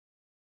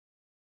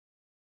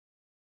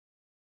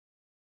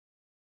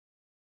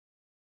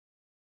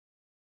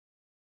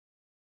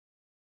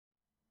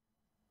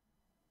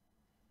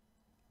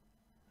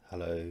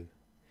Hello,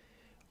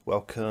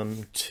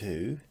 welcome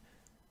to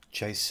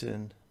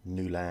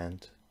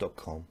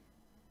jasonnewland.com.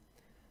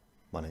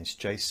 My name's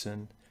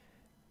Jason.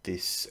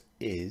 This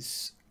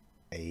is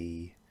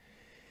a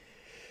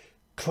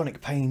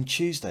Chronic Pain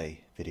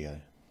Tuesday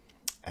video,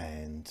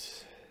 and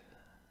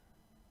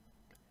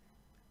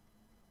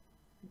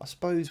I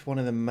suppose one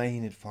of the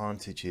main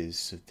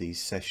advantages of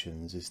these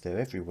sessions is they're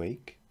every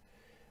week,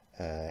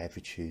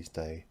 every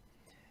Tuesday,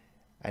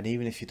 and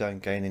even if you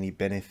don't gain any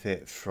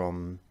benefit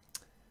from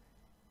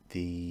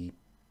the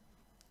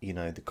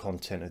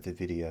content of the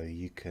video,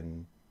 you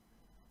can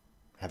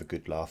have a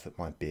good laugh at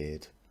my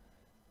beard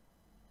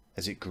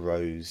as it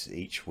grows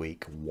each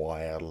week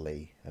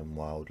wildly and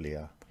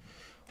wildlier,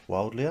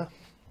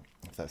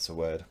 if that's a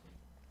word.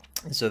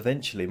 And so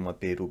eventually my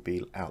beard will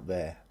be out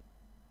there,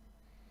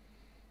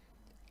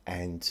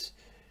 and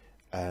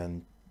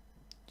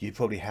you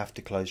probably have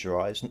to close your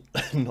eyes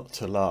not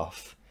to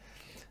laugh,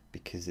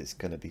 because it's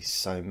going to be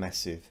so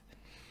massive.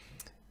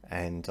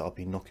 And I'll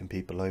be knocking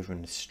people over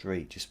in the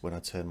street just when I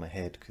turn my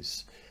head,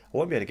 because I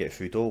won't be able to get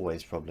through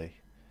doorways probably.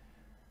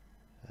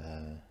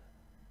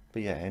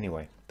 But yeah,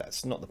 anyway,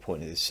 that's not the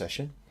point of this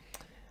session.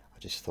 I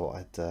just thought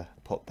I'd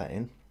pop that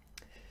in.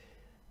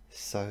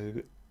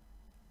 So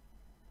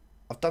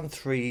I've done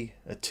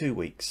 2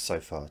 weeks so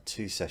far,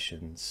 2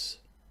 sessions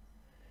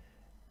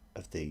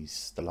of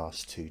these, the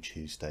last 2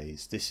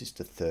 Tuesdays. This is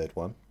the 3rd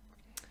one.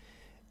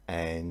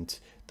 And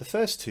the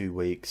first 2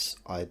 weeks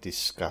I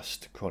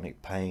discussed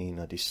chronic pain,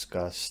 I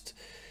discussed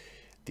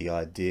the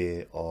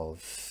idea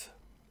of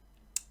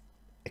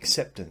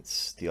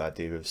acceptance, the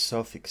idea of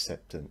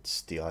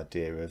self-acceptance, the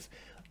idea of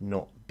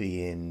not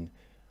being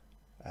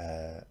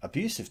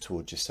abusive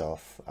towards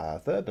yourself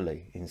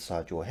verbally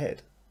inside your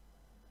head.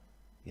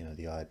 You know,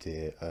 the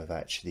idea of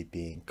actually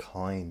being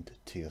kind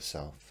to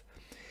yourself.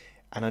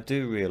 And I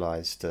do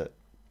realise that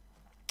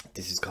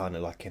this is kind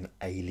of like an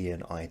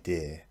alien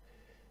idea.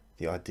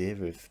 The idea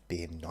of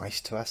being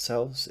nice to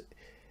ourselves,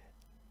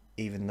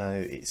 even though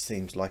it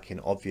seems like an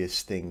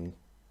obvious thing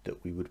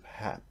that we would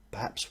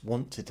perhaps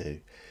want to do,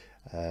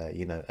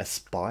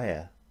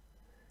 aspire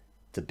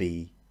to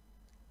be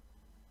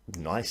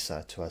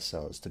nicer to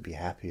ourselves, to be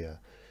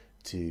happier,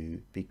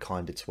 to be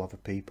kinder to other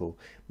people.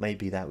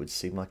 Maybe that would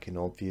seem like an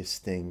obvious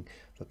thing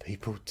for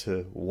people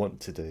to want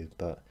to do,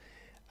 but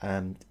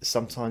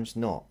sometimes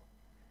not.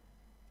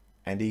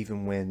 And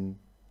even when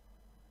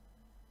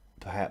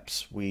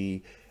perhaps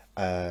we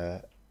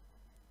are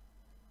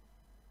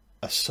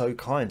so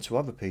kind to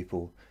other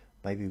people,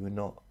 maybe we're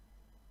not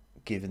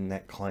giving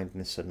that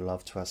kindness and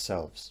love to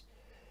ourselves.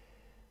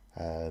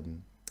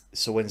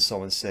 So when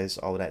someone says,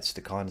 oh, that's the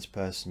kindest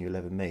person you'll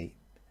ever meet,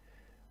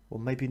 well,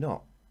 maybe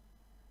not.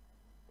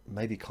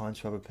 Maybe kind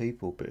to other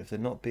people, but if they're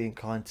not being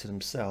kind to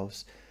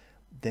themselves,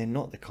 they're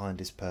not the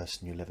kindest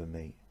person you'll ever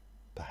meet,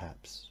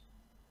 perhaps.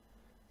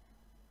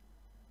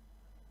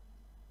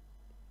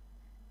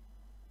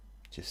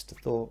 Just a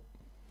thought.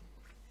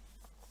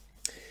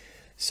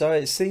 So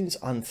it seems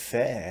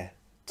unfair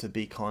to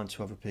be kind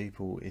to other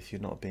people if you're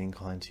not being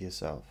kind to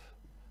yourself.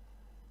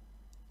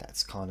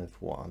 That's kind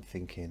of what I'm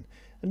thinking,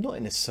 and not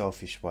in a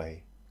selfish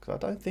way, because I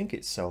don't think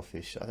it's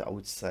selfish. I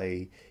would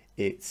say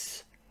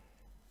it's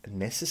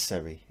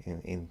necessary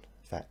in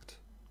fact,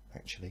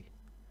 actually.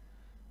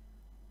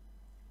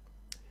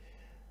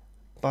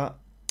 But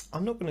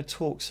I'm not going to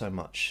talk so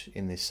much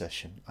in this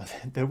session.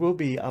 There will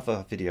be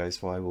other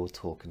videos where I will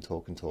talk and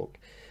talk and talk,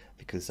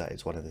 because that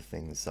is one of the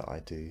things that I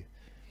do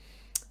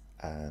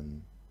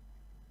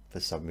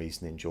for some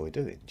reason enjoy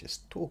doing,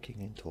 just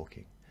talking and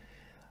talking.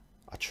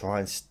 I try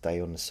and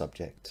stay on the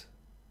subject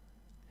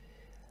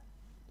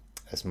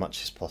as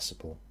much as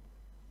possible.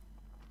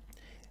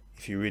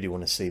 If you really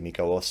want to see me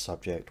go off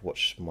subject,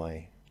 watch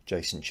my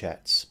Jason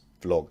Chats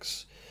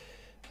vlogs,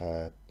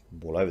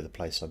 all over the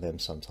place on them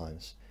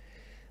sometimes.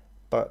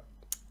 But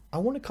I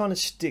want to kind of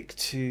stick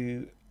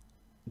to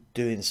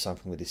doing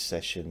something with this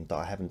session that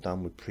I haven't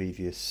done with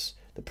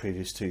the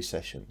previous 2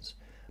 sessions,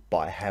 but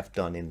I have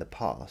done in the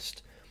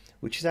past,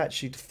 which is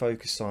actually to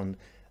focus on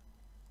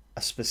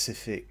a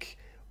specific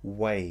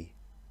way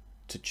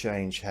to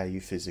change how you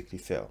physically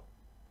feel.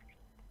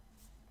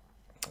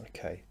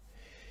 Okay.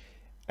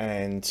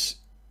 And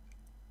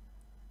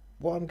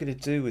what I'm going to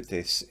do with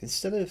this,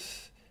 instead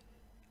of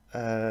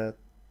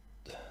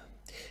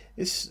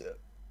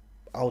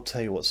I'll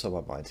tell you what's on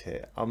my mind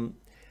here.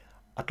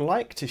 I'd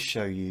like to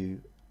show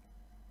you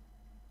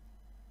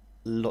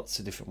lots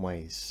of different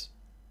ways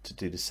to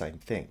do the same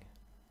thing,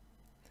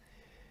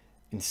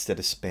 instead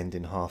of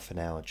spending half an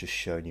hour just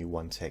showing you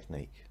one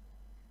technique.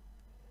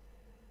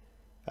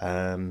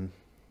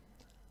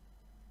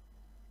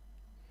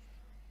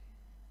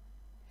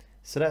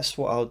 So that's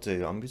what I'll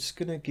do. I'm just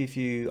going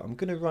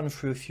to run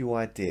through a few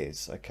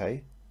ideas,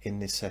 okay, in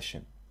this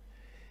session.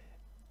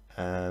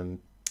 And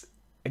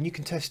you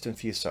can test them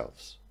for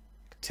yourselves.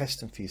 Test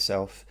them for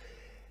yourself.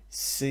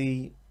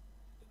 See,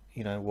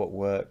 what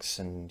works,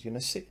 and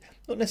see,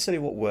 not necessarily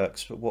what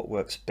works, but what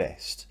works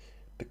best.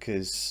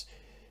 Because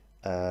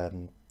I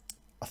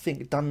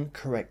think done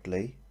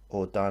correctly,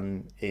 or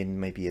done in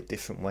maybe a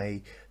different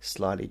way,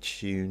 slightly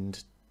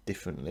tuned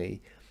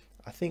differently,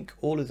 I think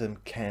all of them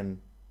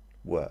can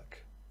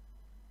work.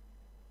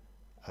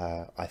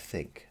 I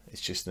think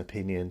it's just an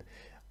opinion.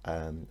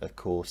 Of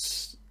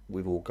course,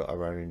 we've all got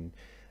our own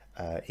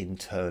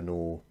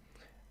internal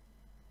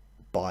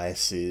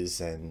biases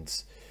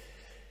and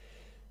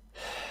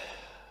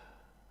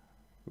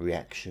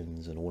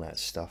reactions and all that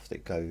stuff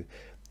that go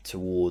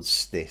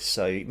towards this.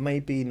 So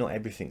maybe not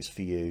everything's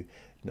for you,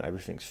 not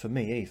everything's for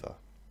me either.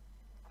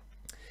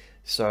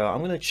 So I'm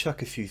going to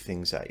chuck a few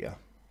things at you.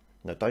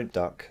 Now don't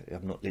duck,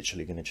 I'm not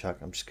literally going to chuck,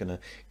 I'm just going to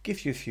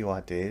give you a few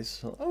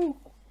ideas. Oh,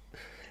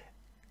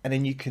 and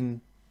then you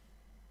can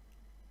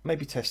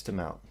maybe test them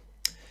out.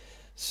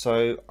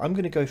 So I'm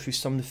going to go through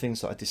some of the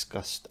things that I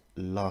discussed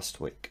last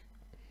week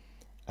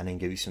and then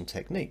give you some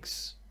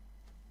techniques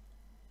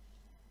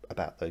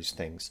about those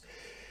things.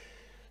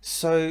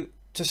 So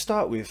to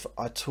start with,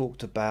 I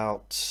talked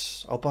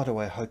about, oh, by the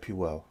way, I hope you're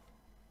well.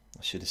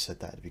 I should have said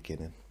that at the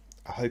beginning.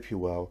 I hope you're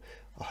well.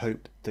 I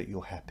hope that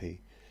you're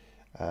happy.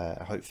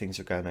 I hope things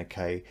are going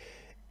okay.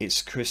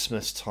 It's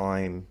Christmas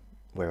time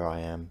where I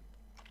am.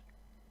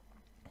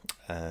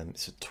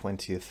 It's the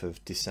 20th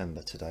of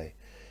December today.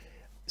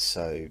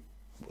 So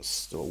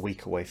it's a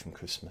week away from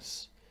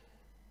Christmas.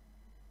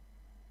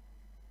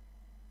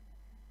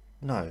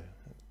 No,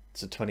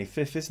 it's the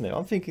 25th, isn't it?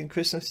 I'm thinking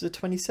Christmas is the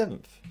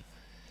 27th.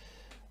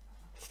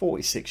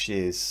 46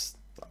 years,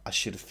 I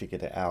should have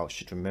figured it out. I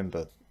should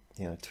remember,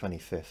 you know,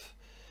 25th.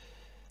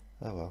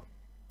 Oh well.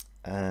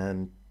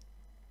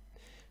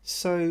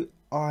 So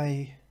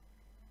I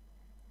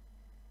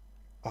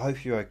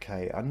hope you're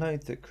okay. I know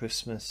that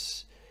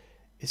Christmas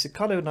is a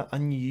kind of an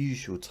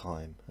unusual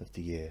time of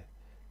the year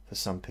for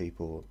some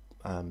people.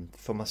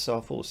 For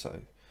myself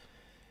also.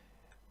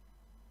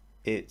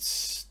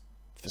 It's,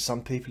 for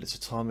some people, it's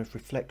a time of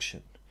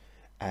reflection,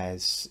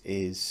 as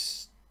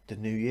is the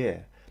new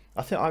year.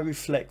 I think I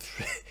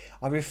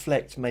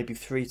reflect maybe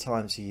 3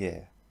 times a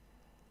year,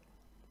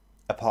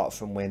 apart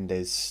from when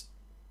there's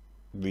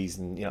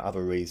reason, you know,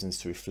 other reasons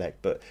to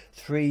reflect. But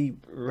 3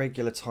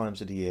 regular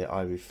times of the year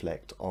I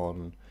reflect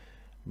on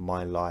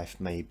my life,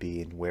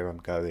 maybe, and where I'm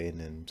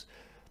going and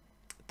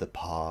the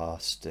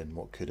past and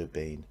what could have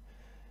been.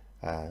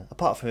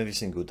 Apart from every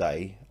single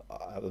day,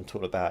 I'm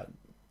talking about,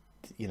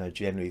 you know,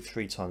 generally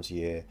 3 times a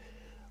year.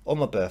 On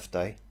my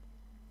birthday,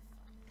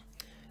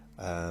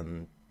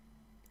 I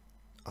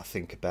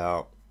think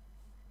about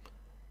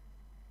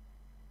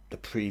the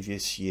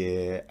previous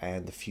year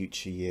and the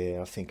future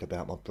year. I think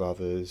about my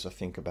brothers, I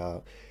think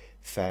about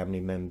family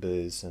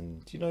members,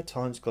 and, you know,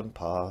 time's gone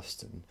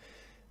past, and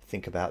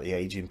think about the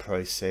aging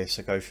process.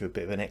 I go through a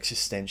bit of an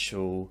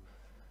existential,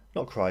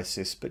 not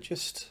crisis, but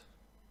just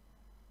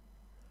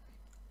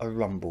a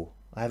rumble.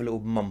 I have a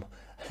little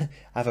I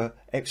have an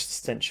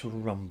existential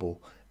rumble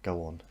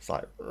go on. It's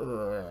like,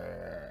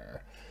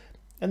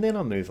 and then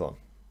I move on.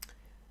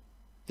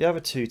 The other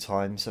 2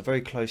 times are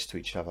very close to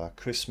each other.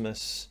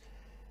 Christmas,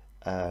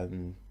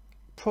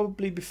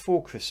 probably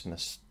before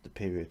Christmas, the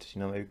period,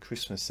 you know, maybe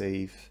Christmas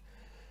Eve,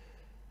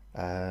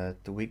 the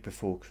week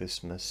before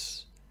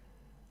Christmas.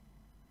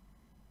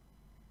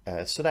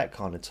 So that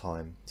kind of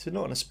time. So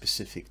not on a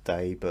specific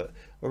day, but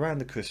around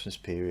the Christmas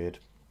period.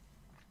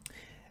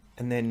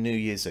 And then New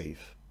Year's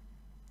Eve.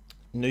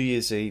 New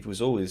Year's Eve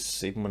was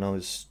always, even when I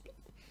was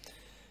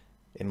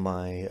in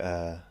my,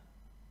 when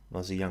I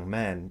was a young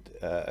man,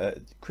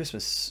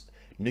 Christmas,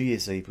 New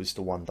Year's Eve was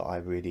the one that I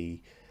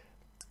really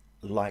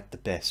liked the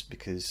best,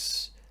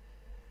 because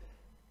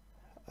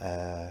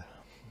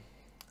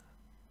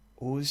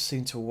always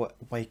seemed to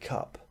wake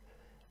up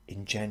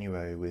in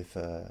January with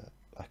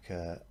like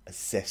a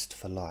zest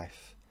for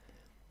life.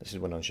 This is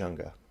when I was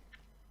younger.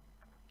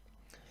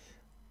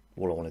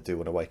 All I want to do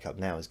when I wake up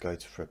now is go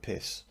for a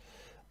piss.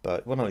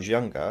 But when I was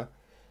younger,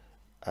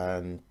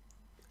 it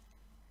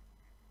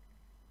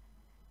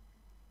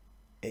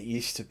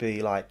used to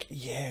be like,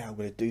 yeah, I'm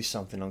going to do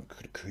something, I'm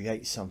going to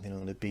create something, I'm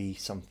going to be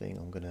something,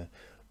 I'm going to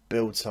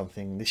build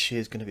something. This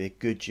year's going to be a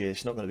good year.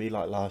 It's not going to be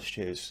like last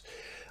year's.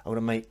 I'm going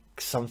to make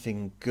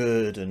something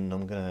good, and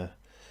I'm going to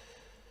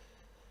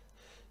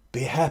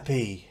be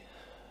happy,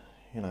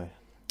 you know.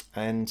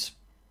 And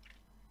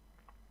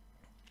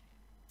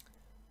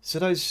so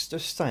those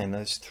staying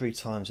those 3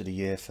 times of the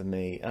year for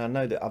me, and I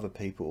know that other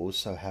people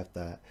also have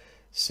that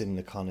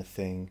similar kind of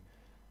thing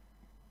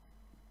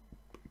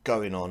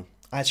going on.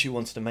 I actually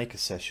wanted to make a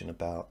session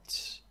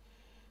about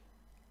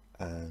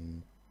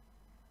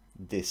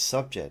this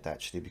subject,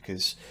 actually,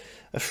 because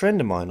a friend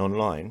of mine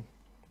online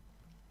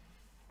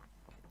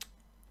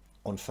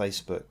on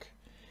Facebook,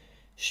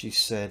 she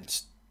said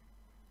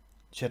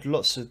she had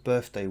lots of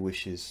birthday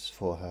wishes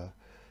for her,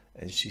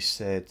 and she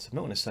said, I'm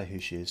not going to say who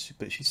she is,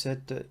 but she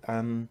said that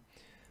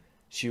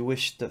she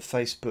wished that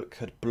Facebook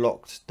had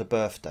blocked the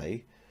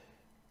birthday,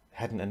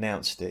 hadn't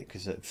announced it,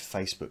 because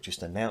Facebook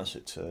just announced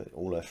it to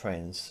all her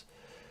friends,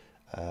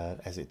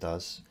 as it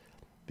does,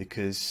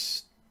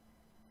 because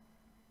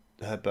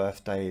her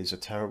birthday is a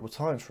terrible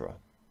time for her.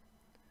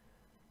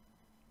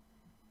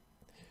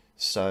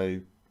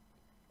 So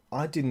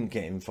I didn't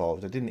get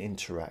involved. I didn't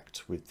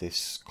interact with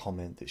this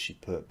comment that she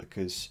put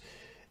because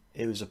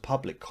it was a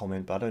public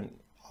comment, but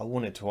I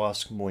wanted to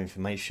ask more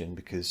information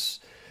because,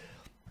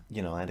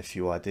 you know, I had a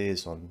few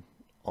ideas on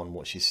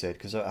what she said,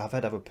 because I've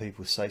had other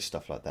people say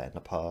stuff like that in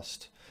the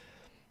past,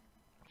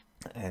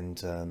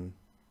 and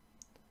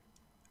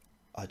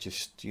I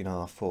just, you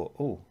know, I thought,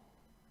 oh,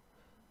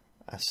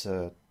 that's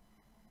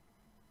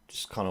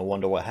just kind of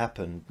wonder what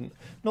happened.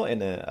 Not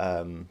in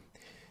a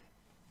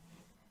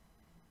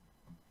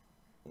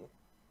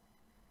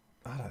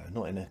I don't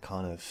know, not in a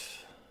kind of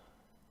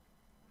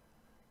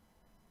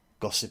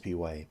gossipy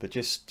way, but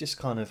just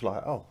kind of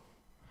like, oh,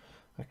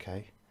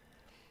 okay.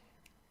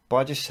 But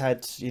I just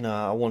had, you know,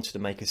 I wanted to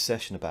make a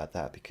session about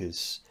that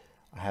because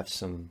I have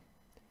some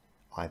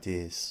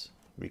ideas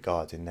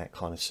regarding that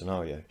kind of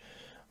scenario.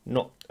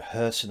 Not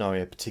her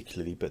scenario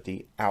particularly, but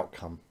the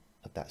outcome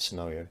of that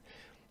scenario,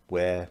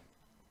 where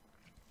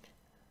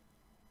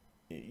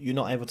you're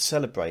not able to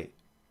celebrate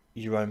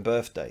your own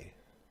birthday,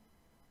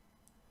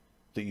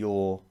 that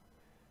you're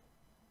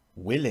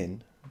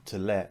willing to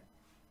let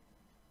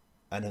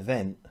an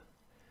event,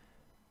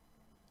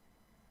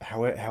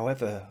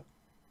 however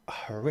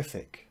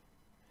horrific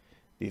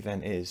the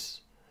event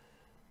is,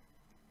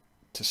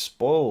 to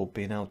spoil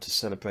being able to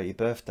celebrate your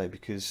birthday,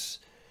 because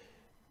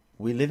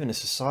we live in a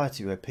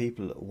society where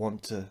people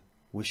want to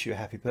wish you a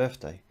happy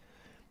birthday.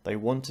 They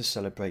want to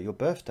celebrate your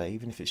birthday,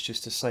 even if it's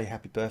just to say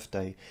happy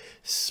birthday,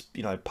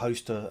 you know,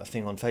 post a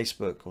thing on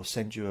Facebook, or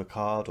send you a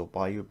card, or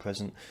buy you a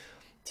present,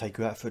 take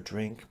you out for a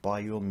drink, buy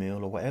you a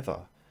meal, or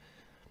whatever.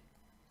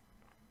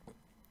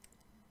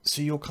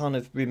 So you're kind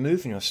of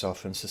removing yourself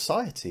from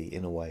society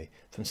in a way,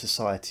 from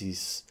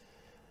society's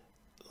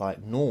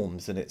like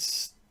norms, and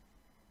it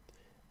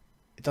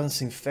doesn't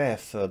seem fair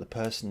for the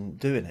person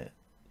doing it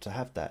to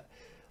have that.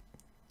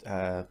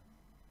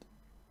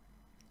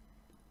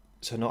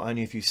 So not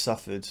only have you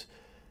suffered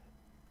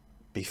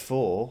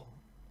before,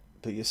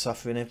 but you're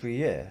suffering every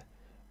year.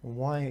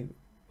 Why?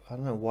 I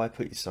don't know why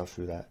put yourself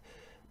through that.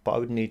 But I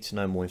would need to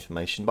know more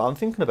information. But I'm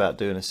thinking about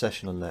doing a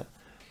session on that.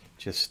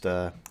 Just,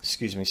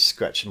 excuse me,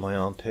 scratching my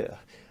armpit.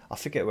 I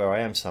forget where I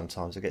am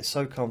sometimes. I get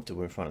so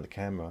comfortable in front of the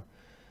camera.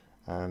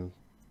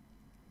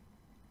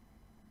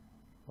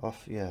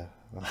 Yeah,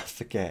 I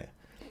forget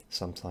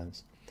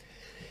sometimes.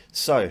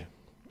 So,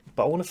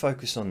 but I want to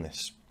focus on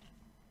this.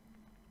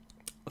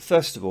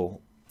 First of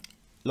all,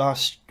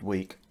 last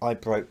week I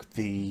broke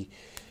the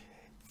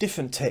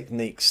different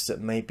techniques that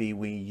maybe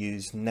we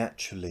use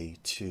naturally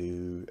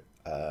to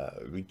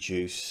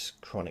reduce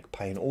chronic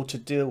pain, or to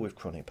deal with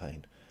chronic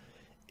pain,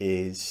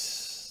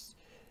 is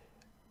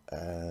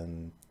I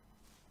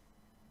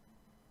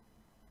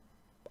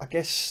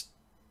guess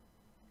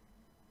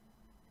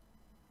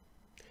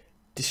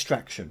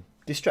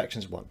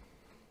distraction's one.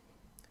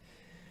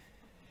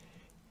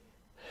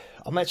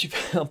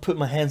 I'll put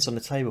my hands on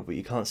the table, but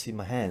you can't see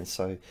my hands,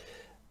 so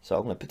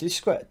I'm going to put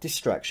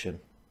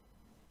distraction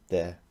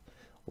there,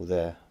 or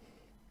there.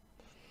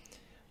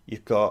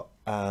 You've got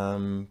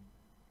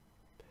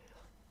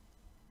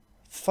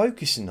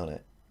focusing on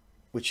it,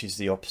 which is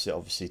the opposite,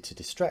 obviously, to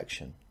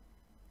distraction.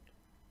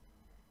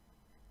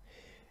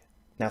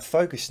 Now,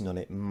 focusing on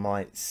it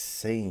might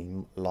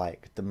seem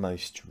like the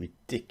most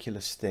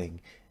ridiculous thing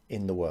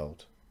in the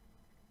world,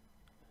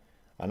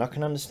 and I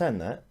can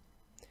understand that.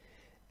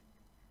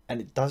 And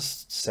it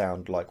does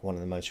sound like one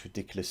of the most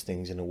ridiculous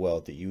things in the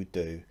world that you would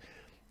do,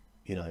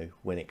 you know,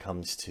 when it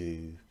comes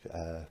to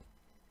a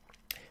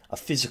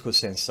physical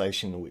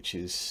sensation which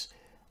is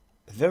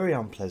very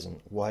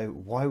unpleasant. Why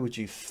would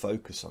you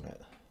focus on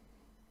it?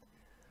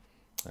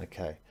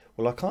 Okay,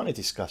 well, I kind of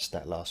discussed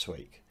that last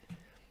week,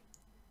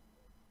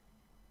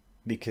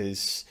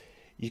 because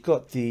you've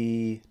got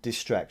the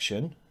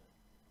distraction,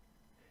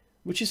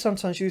 which is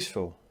sometimes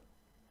useful.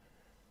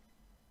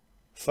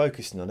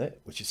 Focusing on it,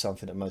 which is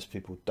something that most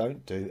people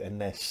don't do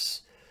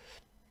unless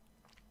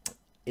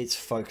it's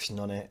focusing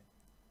on it.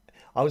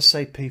 I would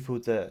say people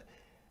that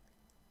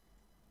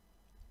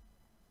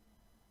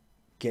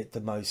get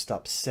the most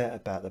upset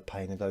about the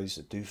pain are those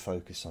that do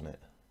focus on it,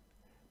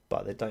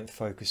 but they don't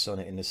focus on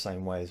it in the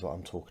same way as what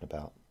I'm talking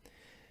about.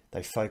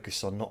 They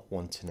focus on not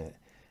wanting it,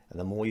 and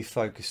the more you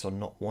focus on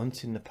not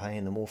wanting the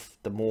pain, the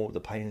more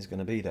the pain is going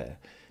to be there,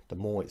 the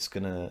more it's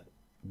going to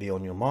be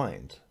on your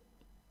mind.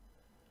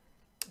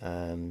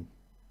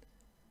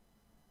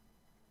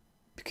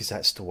 Because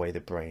that's the way the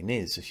brain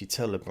is. If you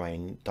tell the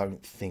brain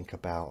don't think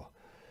about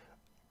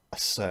a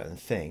certain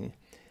thing,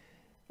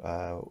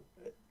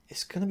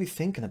 it's going to be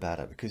thinking about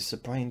it, because the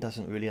brain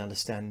doesn't really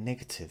understand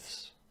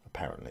negatives,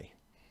 apparently.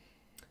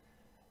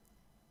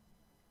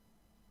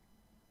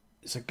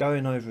 So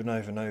going over and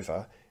over and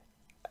over,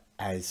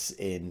 as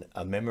in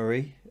a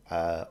memory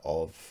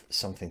of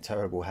something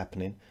terrible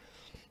happening,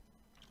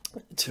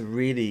 to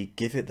really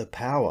give it the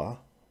power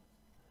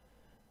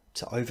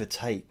to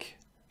overtake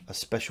a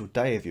special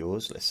day of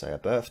yours, let's say a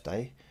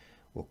birthday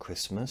or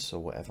Christmas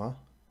or whatever,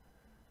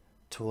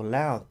 to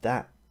allow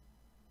that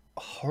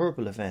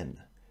horrible event,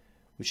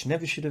 which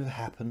never should have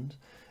happened,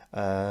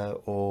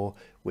 or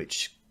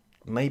which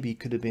maybe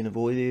could have been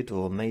avoided,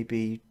 or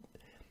maybe,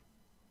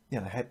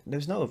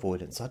 there's no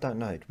avoidance. I don't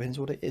know. It depends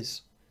what it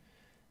is.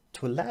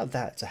 To allow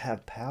that to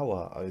have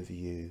power over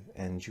you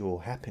and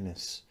your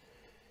happiness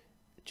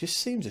just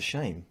seems a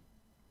shame.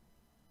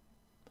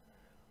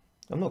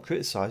 I'm not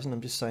criticizing,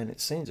 I'm just saying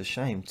it seems a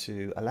shame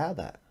to allow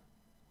that.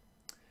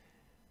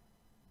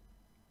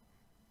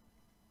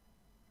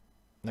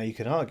 Now you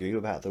can argue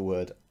about the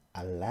word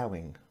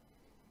allowing,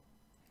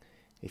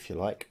 if you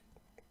like.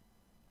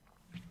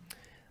 But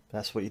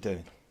that's what you're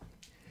doing.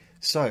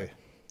 So,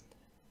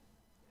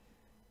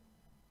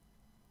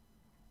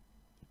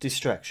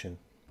 distraction.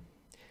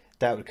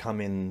 That would come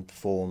in the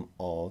form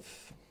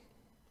of,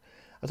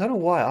 I don't know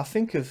why,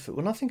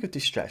 when I think of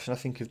distraction, I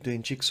think of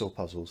doing jigsaw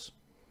puzzles.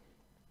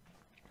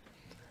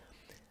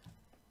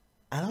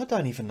 And I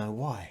don't even know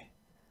why.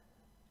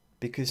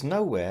 Because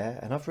nowhere,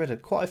 and I've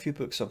read quite a few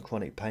books on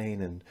chronic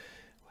pain and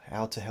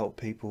how to help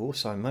people,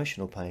 also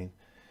emotional pain,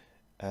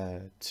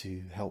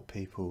 to help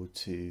people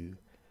to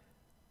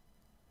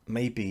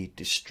maybe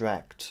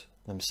distract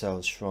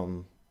themselves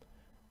from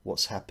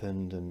what's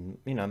happened, and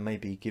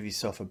maybe give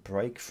yourself a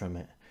break from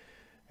it.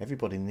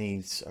 Everybody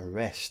needs a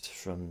rest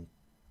from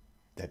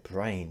their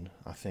brain,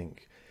 I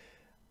think.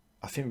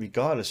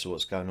 Regardless of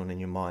what's going on in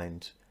your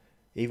mind,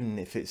 even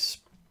if it's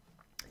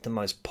the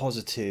most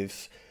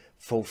positive,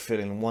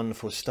 fulfilling,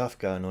 wonderful stuff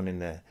going on in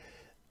there,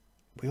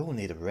 we all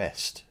need a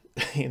rest.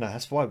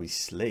 That's why we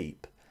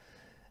sleep.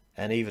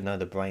 And even though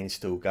the brain's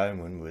still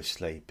going when we're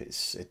asleep,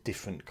 it's a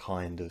different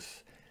kind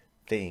of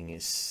thing.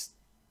 It's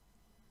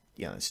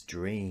it's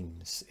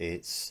dreams,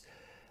 it's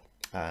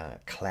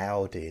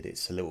clouded,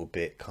 it's a little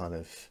bit kind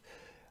of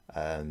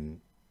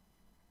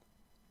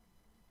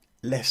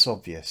less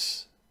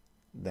obvious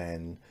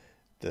than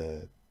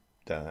the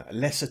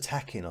less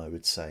attacking, I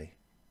would say.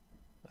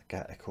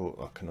 I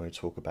can only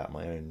talk about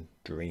my own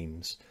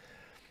dreams,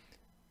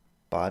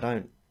 but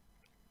I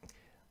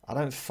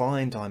don't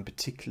find I'm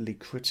particularly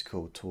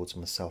critical towards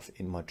myself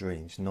in my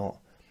dreams, not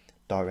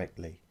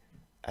directly,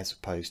 as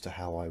opposed to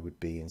how I would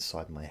be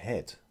inside my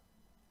head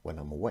when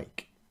I'm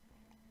awake.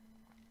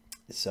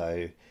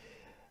 So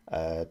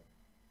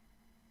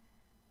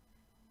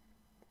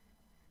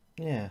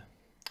yeah,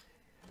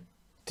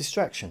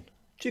 distraction,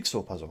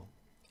 jigsaw puzzle,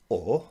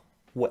 or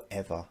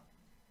whatever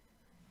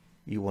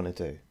you want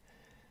to do.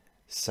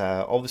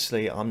 So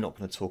obviously I'm not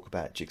going to talk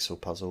about jigsaw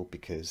puzzle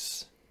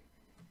because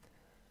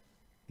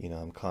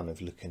I'm kind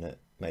of looking at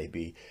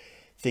maybe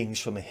things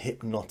from a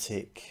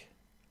hypnotic,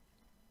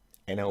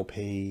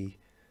 NLP,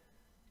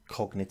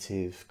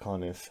 cognitive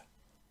kind of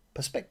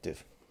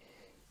perspective.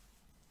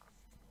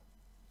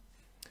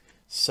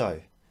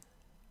 So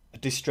a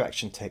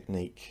distraction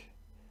technique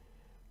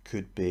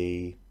could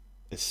be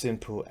as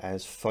simple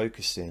as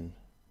focusing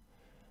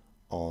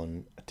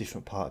on a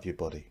different part of your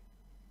body.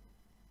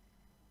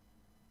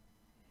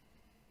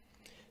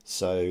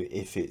 So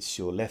if it's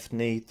your left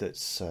knee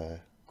that's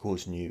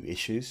causing you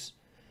issues,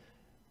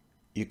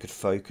 you could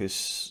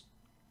focus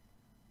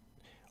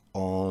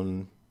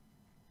on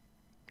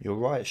your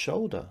right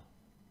shoulder.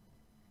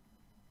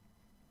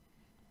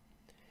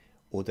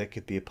 Or there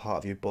could be a part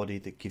of your body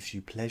that gives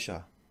you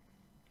pleasure,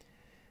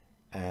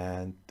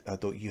 and I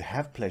thought you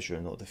have pleasure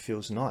in it, that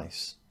feels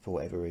nice for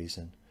whatever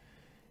reason.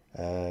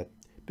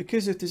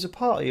 Because if there's a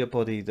part of your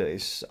body that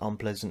is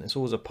unpleasant, it's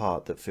always a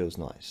part that feels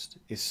nice.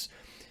 It's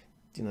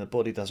the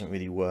body doesn't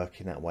really work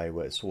in that way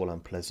where it's all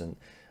unpleasant,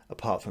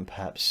 apart from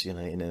perhaps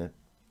in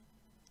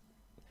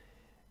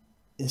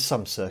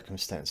some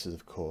circumstances,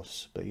 of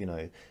course, but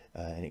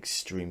an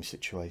extreme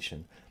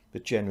situation.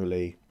 But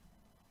generally,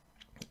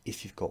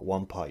 if you've got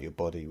one part of your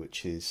body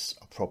which is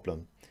a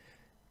problem,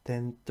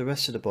 then the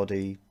rest of the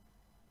body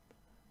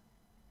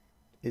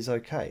is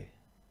okay.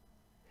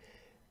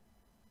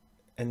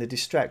 And the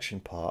distraction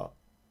part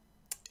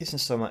isn't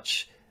so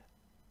much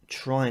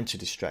trying to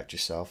distract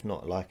yourself,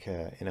 not like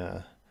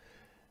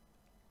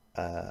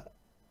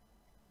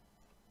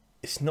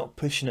it's not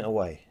pushing it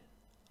away.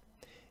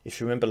 If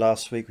you remember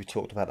last week, we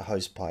talked about the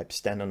hose pipe,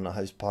 standing on the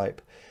hose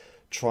pipe,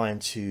 trying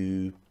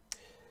to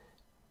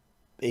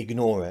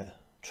ignore it,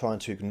 trying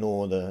to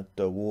ignore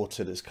the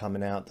water that's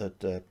coming out,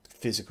 the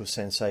physical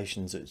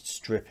sensations that's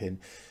dripping.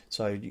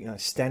 So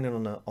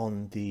standing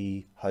on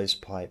the hose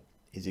pipe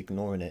is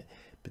ignoring it,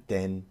 but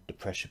then the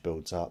pressure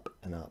builds up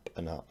and up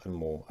and up and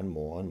more and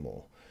more and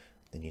more.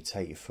 Then you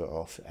take your foot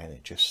off, and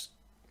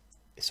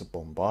it's a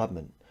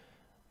bombardment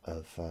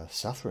of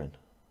suffering,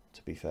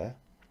 to be fair.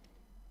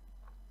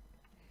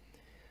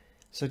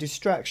 So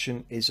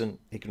distraction isn't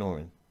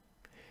ignoring.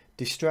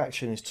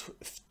 Distraction is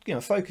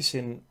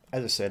focusing,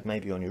 as I said,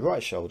 maybe on your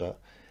right shoulder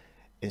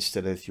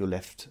instead of your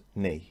left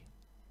knee.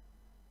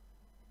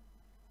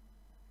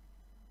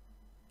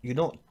 You're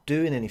not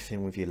doing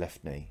anything with your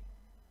left knee.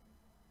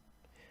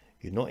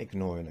 You're not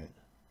ignoring it.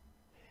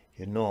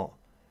 You're not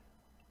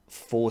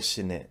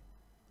forcing it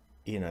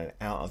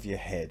out of your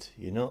head.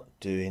 You're not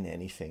doing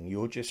anything.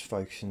 You're just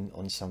focusing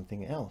on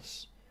something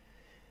else.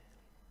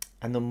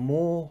 And the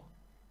more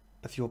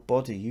of your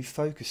body you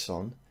focus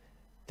on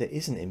that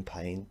isn't in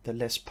pain, the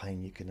less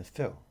pain you're going to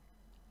feel.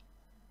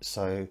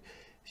 So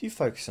if you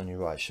focus on your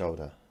right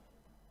shoulder,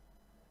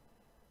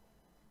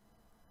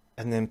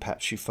 and then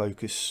perhaps you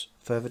focus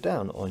further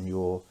down on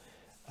your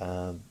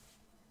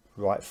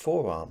right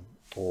forearm,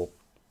 or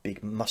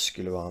big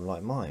muscular arm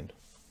like mine,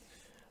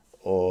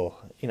 or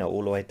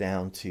all the way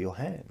down to your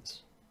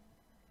hands.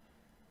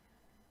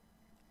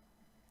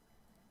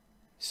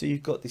 So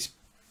you've got this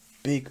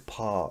big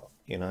part,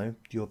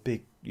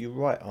 your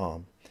right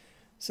arm.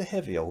 It's a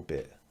heavy old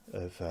bit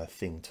of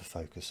thing to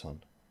focus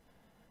on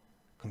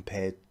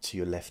compared to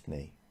your left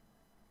knee.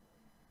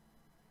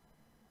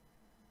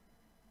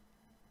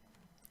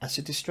 That's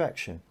a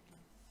distraction.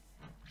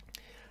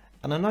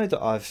 And I know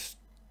that I've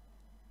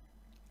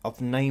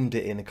named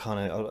it in a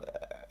kind of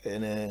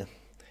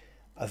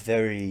a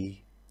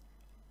very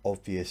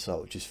obvious,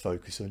 just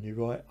focus on your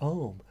right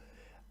arm.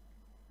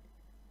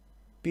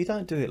 But you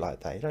don't do it like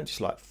that. You don't just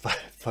like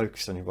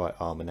focus on your right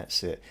arm and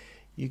that's it.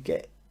 You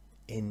get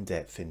in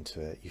depth into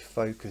it. You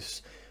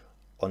focus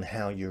on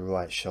how your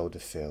right shoulder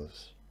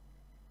feels.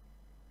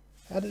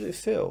 How does it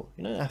feel?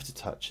 You don't have to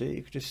touch it.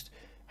 You could just,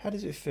 how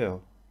does it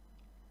feel?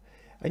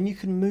 And you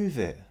can move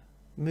it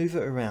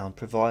around,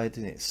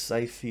 providing it's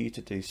safe for you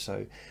to do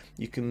so.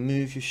 You can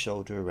move your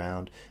shoulder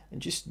around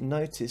and just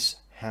notice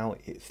how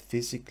it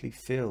physically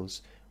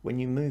feels when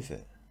you move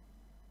it.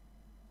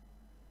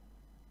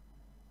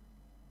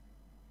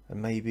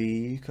 And maybe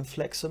you can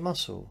flex a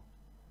muscle.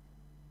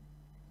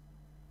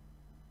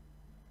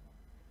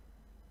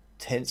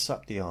 Tense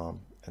up the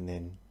arm and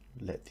then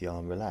let the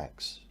arm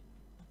relax.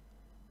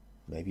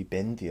 Maybe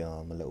bend the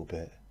arm a little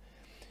bit.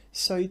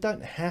 So you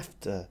don't have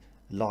to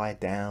lie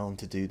down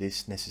to do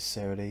this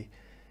necessarily.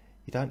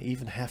 You don't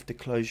even have to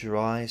close your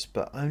eyes,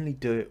 but only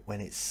do it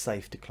when it's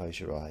safe to close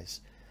your eyes.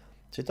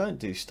 So don't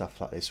do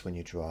stuff like this when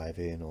you're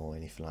driving or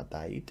anything like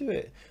that. You do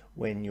it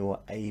when you're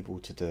able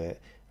to do it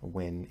and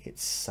when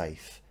it's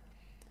safe.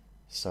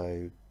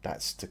 So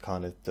that's the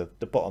kind of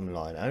the bottom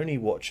line. Only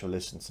watch or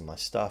listen to my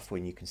stuff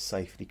when you can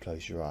safely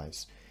close your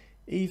eyes,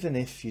 even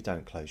if you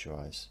don't close your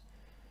eyes.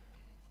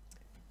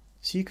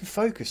 So you can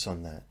focus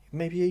on that.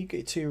 Maybe you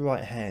get to your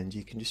right hand,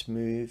 you can just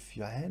move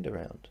your hand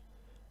around.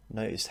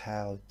 Notice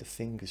how the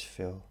fingers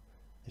feel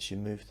as you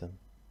move them.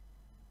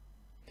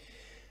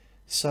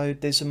 So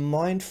there's a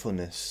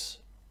mindfulness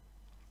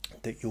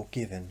that you're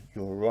given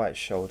your right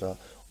shoulder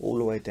all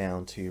the way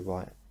down to your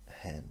right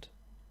hand.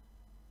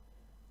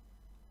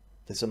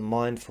 There's a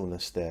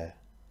mindfulness there.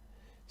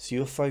 So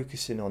you're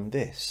focusing on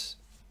this.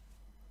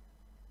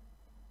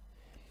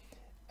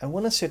 And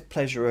when I said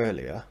pleasure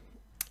earlier,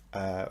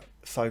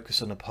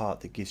 focus on the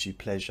part that gives you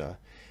pleasure,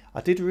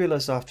 I did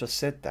realise after I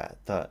said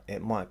that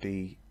it might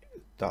be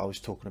that I was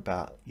talking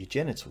about your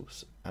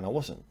genitals, and I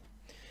wasn't.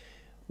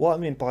 What I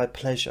mean by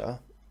pleasure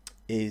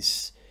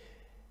is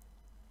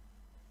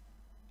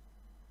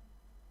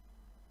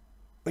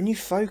when you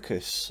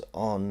focus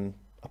on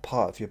a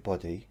part of your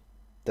body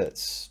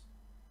that's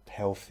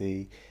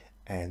healthy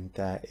and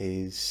that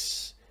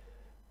is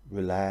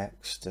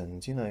relaxed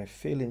and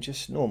feeling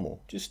just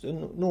normal,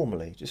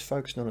 normally, just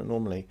focusing on it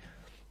normally.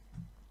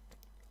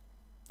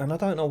 And I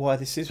don't know why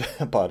this is,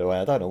 by the way,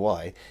 I don't know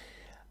why,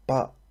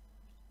 but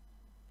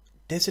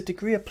there's a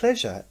degree of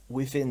pleasure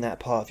within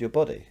that part of your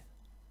body.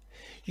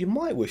 You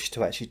might wish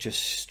to actually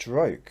just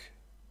stroke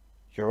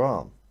your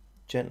arm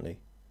gently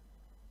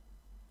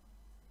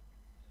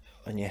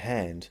on your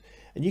hand,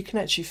 and you can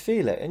actually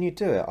feel it, and you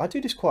do it. I do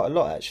this quite a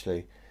lot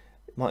actually.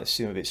 It might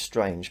seem a bit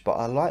strange, but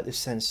I like the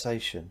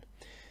sensation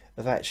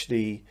of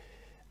actually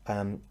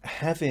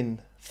having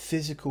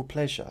physical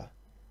pleasure,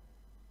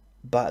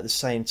 but at the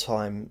same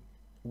time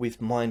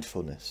with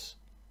mindfulness.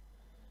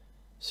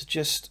 So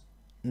just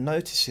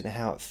noticing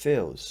how it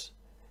feels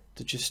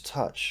to just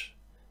touch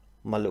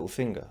my little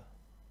finger.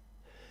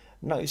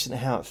 Noticing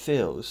how it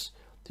feels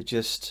to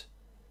just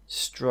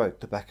stroke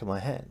the back of my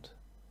hand.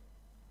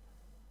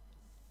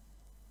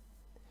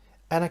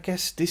 And I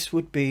guess this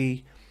would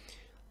be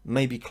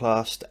maybe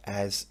classed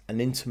as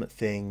an intimate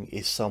thing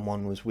if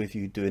someone was with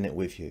you doing it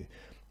with you.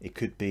 It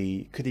could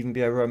even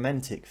be a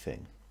romantic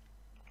thing.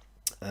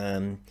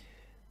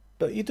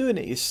 But you're doing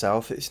it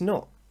yourself. There's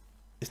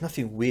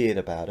nothing weird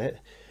about it.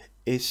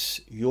 It's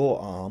your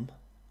arm.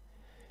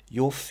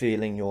 You're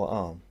feeling your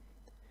arm.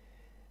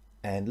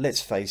 And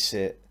let's face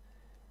it,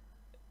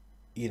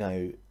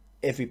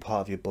 every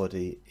part of your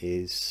body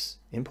is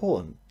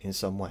important in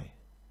some way.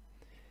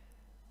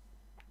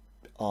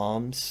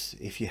 Arms,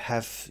 if you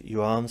have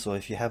your arms, or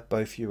if you have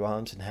both your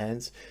arms and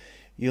hands,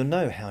 you'll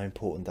know how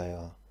important they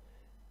are.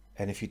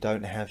 And if you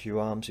don't have your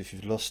arms, if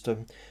you've lost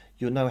them,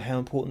 you'll know how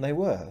important they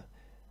were.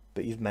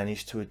 But you've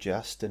managed to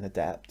adjust and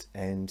adapt,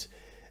 and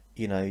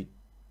you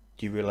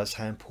realise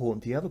how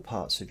important the other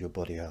parts of your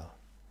body are.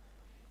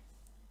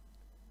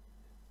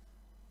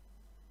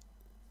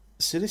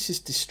 So this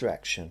is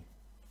distraction,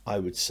 I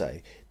would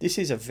say. This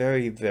is a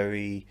very,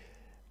 very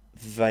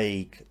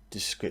vague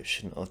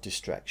description of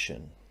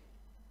distraction.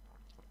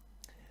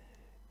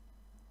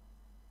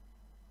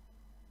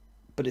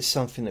 But it's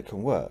something that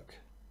can work,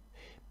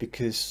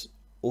 because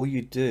all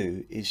you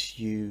do is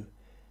you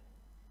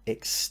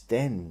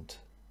extend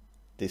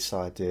this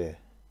idea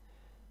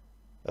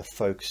of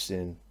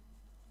focusing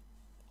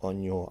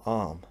on your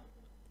arm.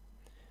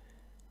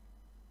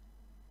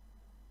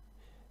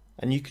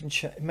 And you can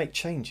make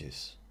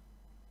changes.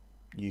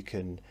 You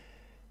can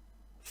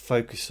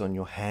focus on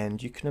your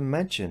hand. You can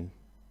imagine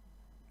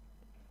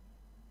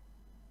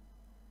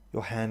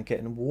your hand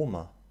getting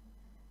warmer.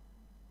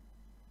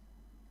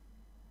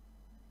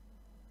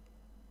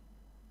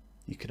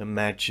 You can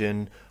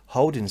imagine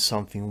holding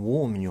something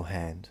warm in your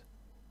hand.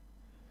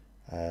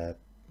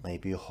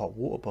 Maybe a hot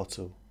water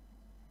bottle.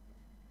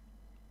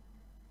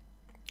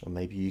 Or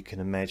maybe you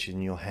can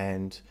imagine your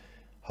hand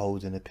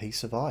holding a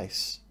piece of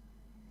ice.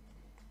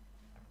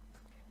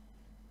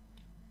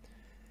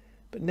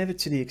 But never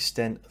to the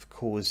extent of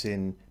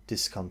causing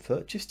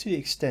discomfort, just to the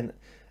extent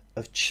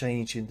of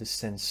changing the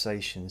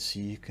sensation so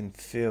you can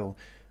feel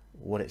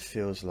what it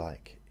feels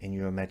like in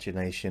your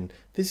imagination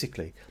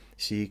physically.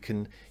 So you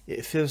can,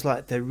 it feels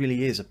like there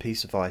really is a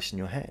piece of ice in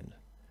your hand.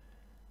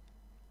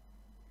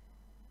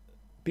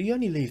 But you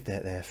only leave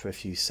that there for a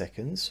few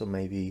seconds, or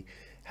maybe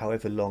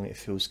however long it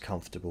feels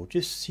comfortable,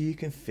 just so you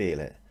can feel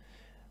it,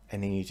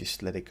 and then you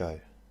just let it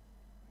go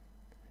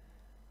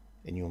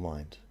in your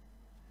mind,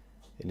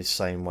 in the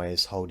same way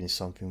as holding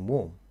something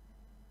warm.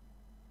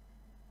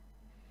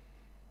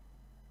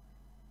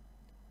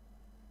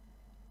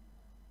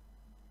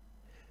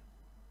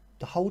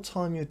 The whole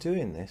time you're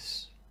doing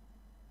this,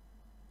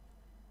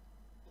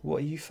 what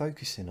are you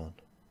focusing on?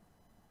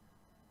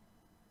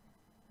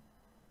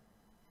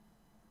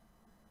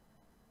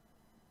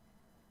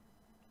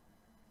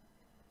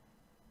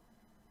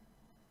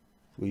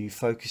 Were you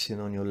focusing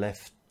on your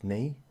left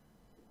knee?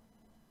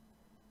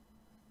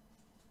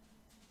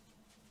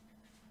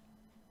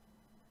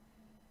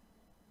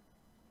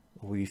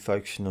 Or were you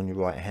focusing on your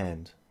right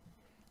hand,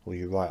 or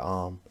your right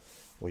arm,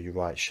 or your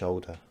right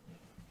shoulder?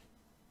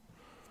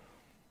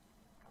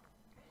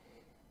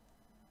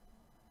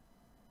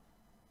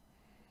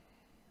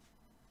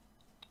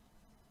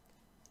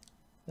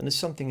 And there's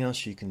something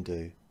else you can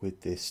do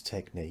with this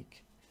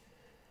technique.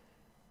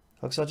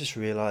 Because I just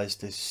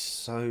realised there's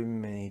so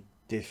many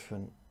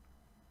different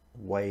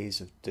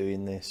ways of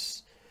doing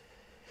this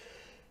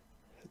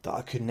that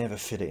I could never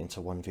fit it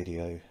into one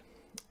video.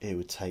 It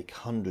would take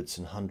hundreds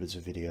and hundreds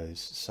of videos.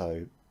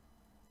 So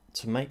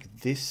to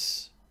make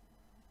this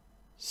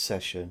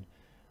session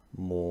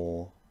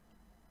more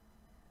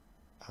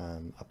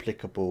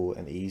applicable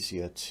and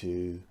easier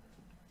to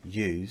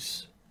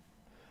use,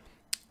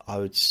 I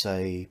would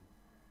say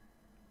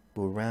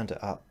we'll round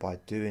it up by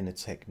doing a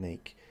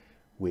technique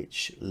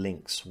which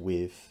links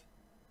with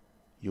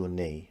your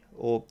knee,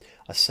 or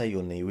I say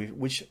your knee,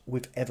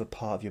 whichever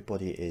part of your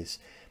body it is.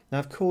 Now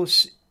of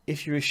course,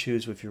 if your issue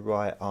is with your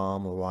right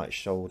arm or right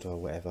shoulder or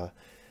whatever,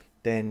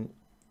 then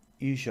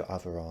use your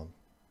other arm,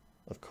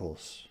 of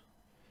course,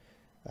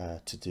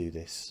 to do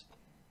this.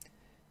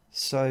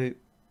 So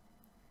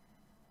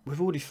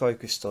we've already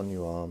focused on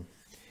your arm,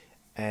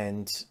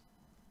 and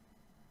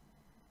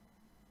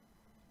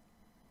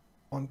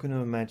what I'm going to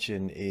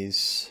imagine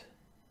is,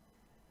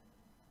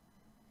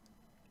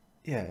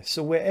 yeah,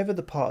 so wherever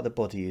the part of the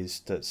body is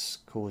that's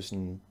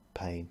causing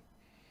pain,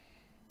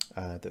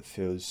 that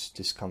feels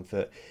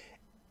discomfort,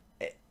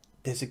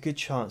 there's a good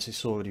chance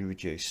it's already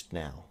reduced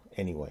now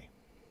anyway.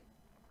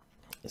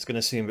 It's going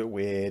to seem a bit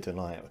weird, and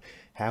like,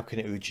 how can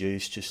it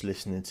reduce just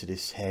listening to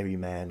this hairy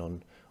man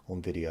on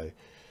video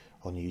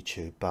on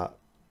YouTube? But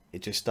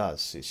it just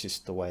does. It's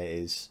just the way it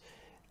is,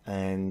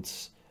 and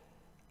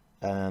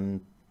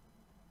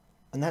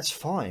that's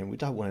fine. We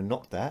don't want to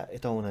knock that. I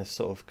don't want to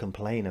sort of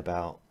complain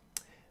about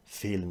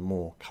feeling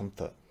more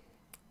comfort.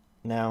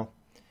 Now,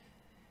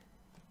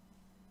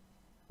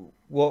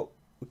 what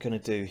we're going to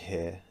do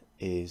here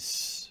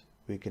is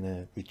we're going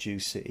to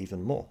reduce it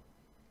even more.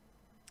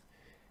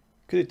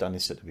 Could have done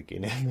this at the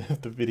beginning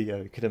of the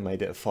video. Could have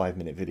made it a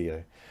 5-minute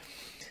video,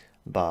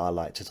 but I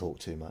like to talk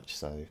too much.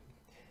 So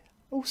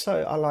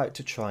also I like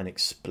to try and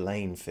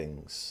explain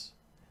things,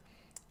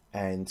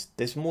 and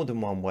there's more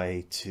than one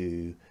way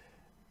to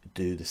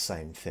do the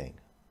same thing.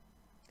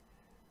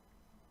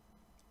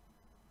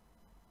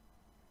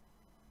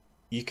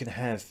 You can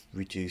have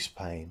reduced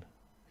pain,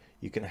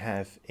 you can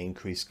have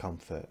increased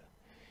comfort,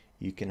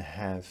 you can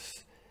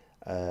have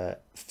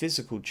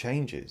physical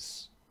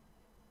changes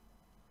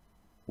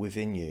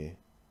within you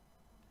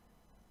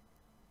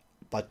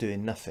by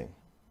doing nothing,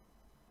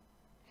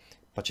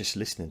 by just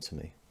listening to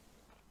me.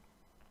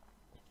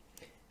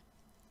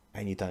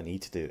 And you don't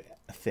need to do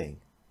a thing.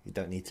 You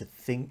don't need to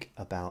think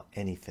about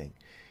anything.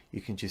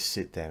 You can just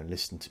sit there and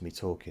listen to me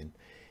talking.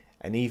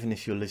 And even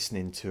if you're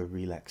listening to a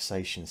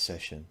relaxation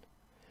session,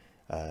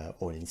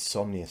 or an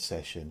insomnia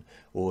session,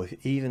 or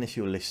even if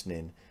you're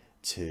listening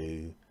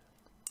to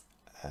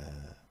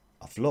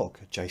a vlog,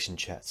 Jason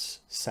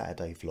Chat's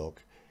Saturday vlog,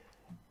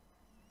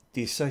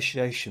 the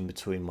association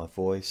between my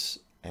voice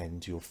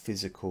and your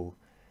physical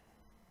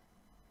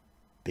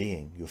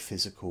being, your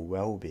physical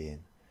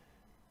well-being,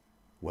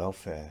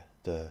 welfare,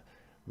 the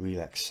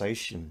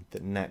relaxation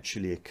that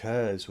naturally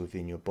occurs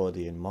within your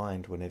body and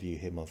mind whenever you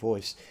hear my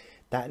voice,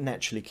 that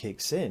naturally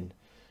kicks in.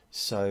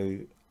 So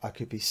I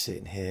could be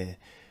sitting here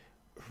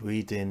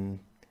reading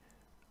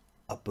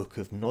a book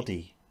of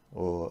Noddy,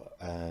 or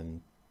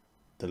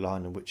The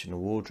Lion, the Witch and the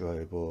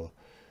Wardrobe, or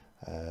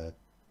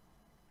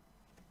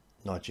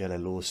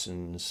Nigella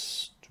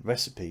Lawson's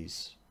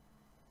recipes.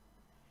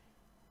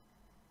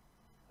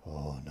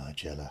 Oh,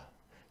 Nigella.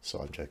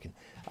 Sorry, I'm joking.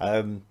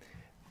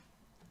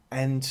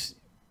 And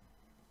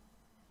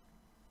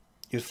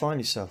you'll find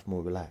yourself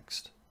more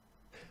relaxed.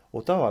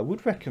 Although I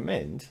would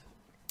recommend,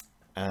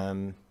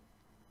 and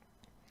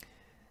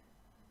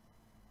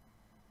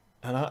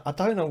I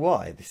don't know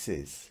why this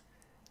is,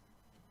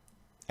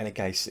 and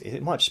again,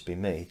 it might just be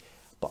me,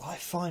 but I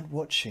find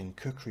watching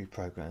cookery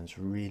programs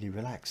really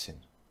relaxing,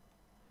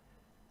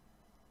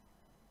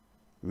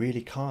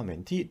 really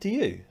calming. Do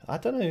you? I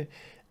don't know.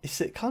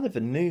 It's kind of a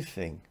new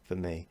thing for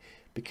me,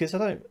 because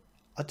I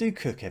do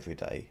cook every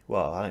day.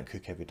 Well, I don't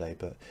cook every day,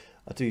 but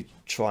I do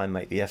try and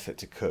make the effort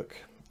to cook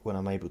when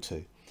I'm able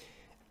to.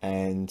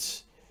 And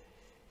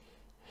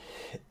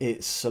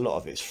it's a lot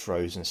of it's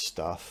frozen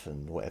stuff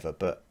and whatever,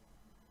 but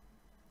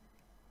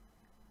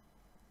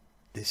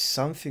there's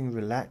something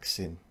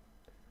relaxing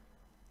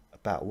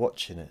about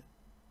watching it.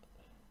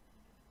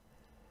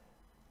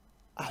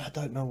 And I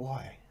don't know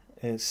why.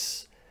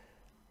 It's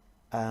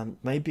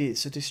maybe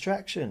it's a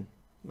distraction.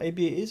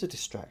 Maybe it is a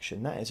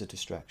distraction. That is a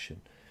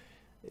distraction.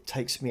 It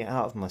takes me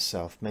out of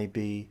myself.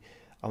 Maybe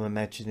I'm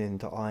imagining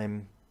that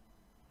I'm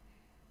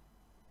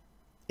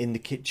in the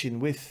kitchen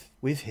with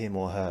him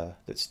or her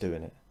that's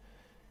doing it.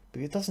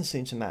 But it doesn't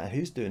seem to matter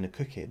who's doing the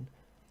cooking.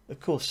 Of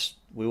course,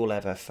 we all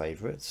have our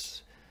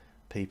favourites.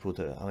 People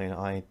that,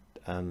 I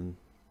mean,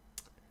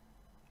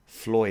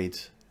 Floyd,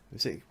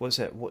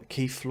 what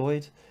Keith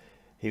Floyd?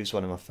 He was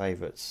one of my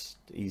favourites.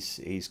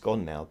 He's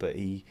gone now, but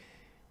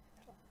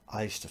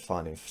I used to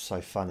find him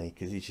so funny,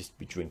 because he'd just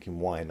be drinking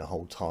wine the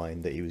whole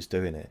time that he was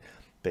doing it.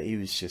 But he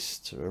was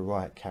just a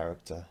right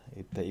character.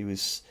 But he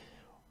was,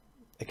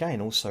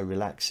 again, also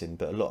relaxing,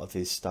 but a lot of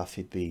his stuff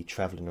he'd be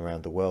travelling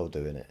around the world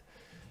doing it.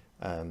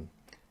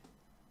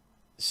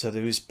 So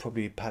there is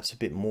probably perhaps a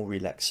bit more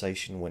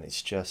relaxation when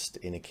it's just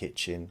in a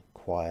kitchen,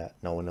 quiet,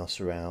 no one else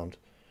around.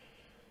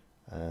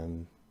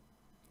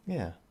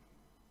 Yeah,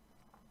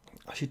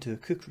 I should do a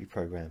cookery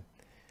program.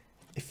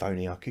 If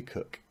only I could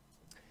cook.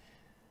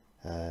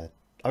 I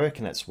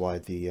reckon that's why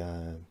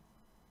the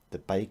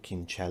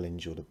baking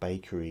challenge, or the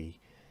bakery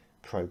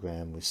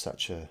program, was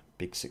such a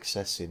big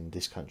success in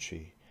this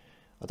country.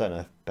 I don't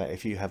know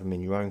if you have them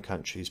in your own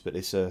countries, but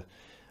it's a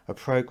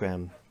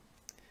program.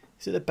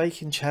 Is it a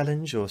baking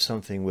challenge or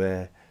something,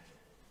 where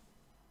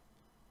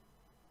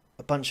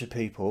a bunch of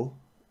people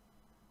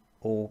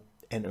all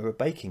enter a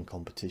baking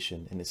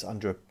competition, and it's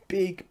under a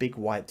big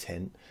white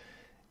tent,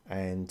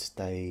 and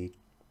they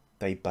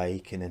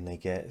bake, and then they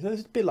get,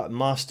 it's a bit like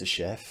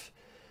MasterChef,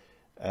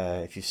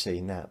 if you've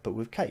seen that, but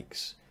with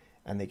cakes,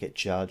 and they get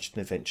judged,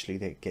 and eventually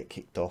they get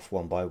kicked off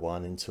one by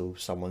one until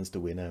someone's the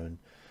winner.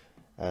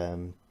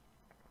 And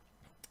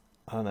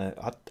I don't know,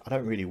 I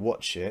don't really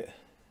watch it.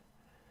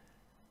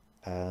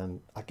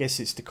 I guess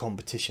it's the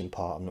competition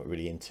part I'm not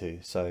really into,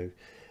 so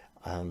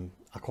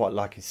I quite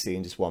like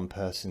seeing just one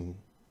person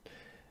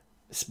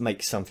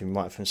make something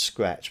right from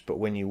scratch. But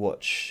when you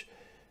watch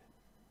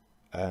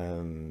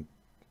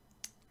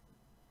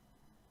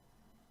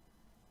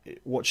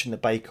watching the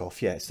Bake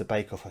Off, yeah, it's the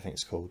Bake Off I think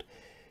it's called,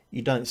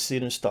 you don't see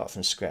them start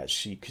from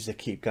scratch, because they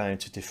keep going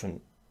to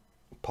different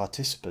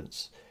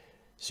participants,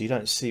 so you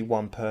don't see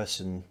one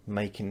person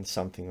making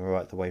something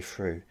right the way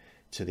through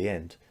to the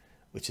end,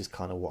 which is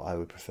kind of what I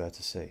would prefer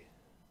to see.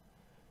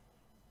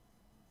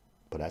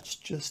 But that's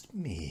just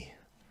me.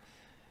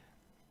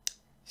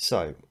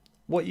 So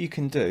what you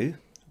can do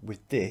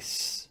with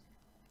this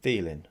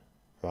feeling,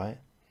 right?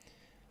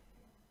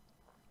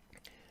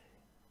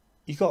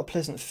 You got a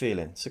pleasant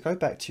feeling, so go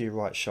back to your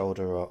right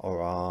shoulder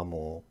or arm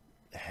or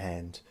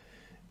hand.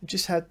 You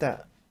just had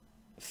that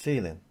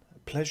feeling, a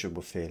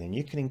pleasurable feeling.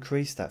 You can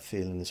increase that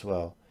feeling as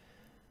well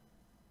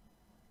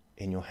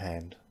in your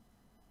hand.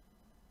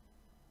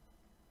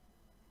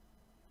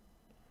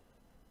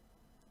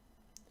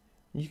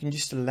 You can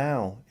just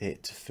allow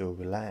it to feel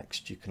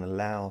relaxed. You can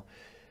allow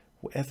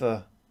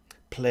whatever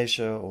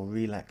pleasure or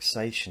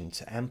relaxation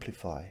to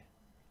amplify.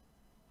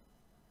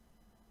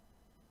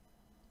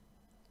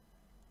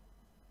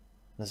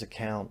 As I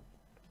count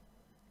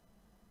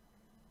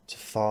to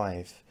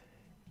 5,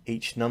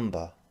 each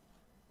number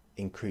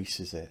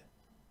increases it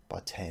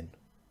by 10.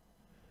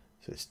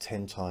 So it's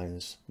 10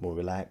 times more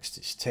relaxed,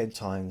 it's 10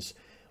 times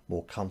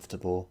more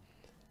comfortable,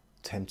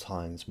 10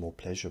 times more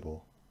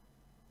pleasurable.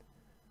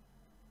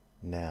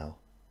 Now,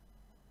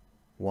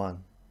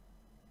 1,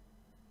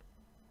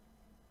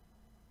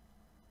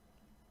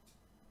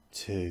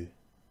 2,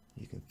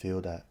 you can feel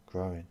that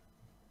growing.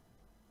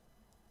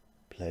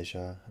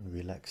 Pleasure and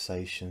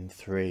relaxation.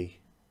 3,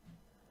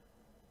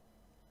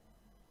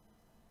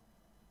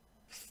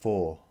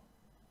 4,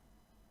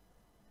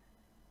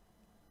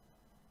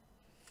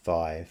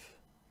 5.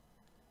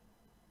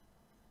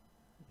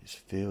 Just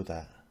feel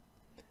that.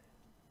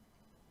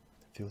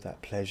 Feel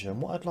that pleasure.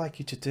 And what I'd like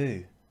you to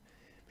do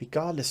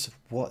regardless of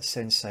what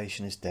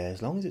sensation is there,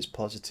 as long as it's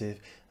positive,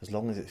 as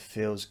long as it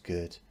feels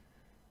good,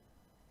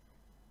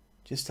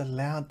 just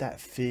allow that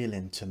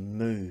feeling to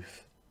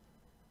move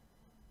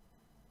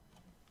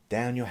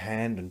down your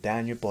hand and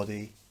down your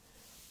body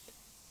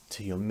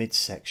to your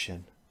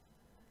midsection,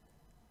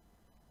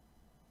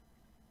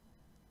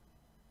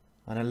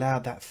 and allow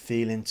that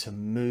feeling to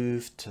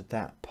move to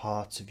that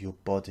part of your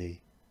body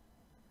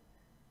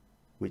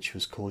which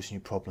was causing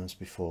you problems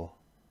before.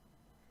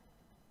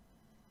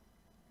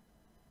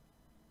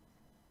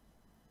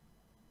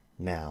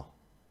 Now,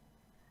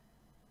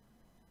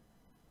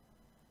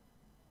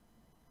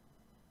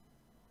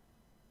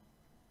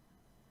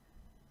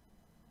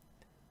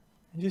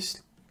 and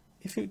just,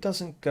 if it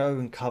doesn't go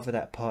and cover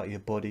that part of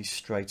your body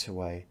straight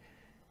away,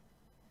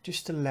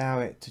 just allow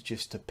it to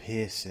just to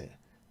pierce it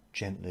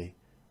gently,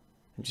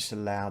 and just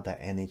allow that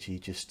energy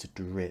just to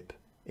drip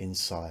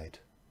inside.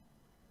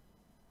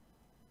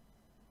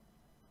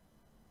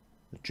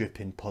 The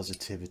dripping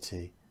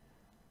positivity,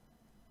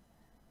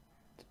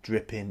 the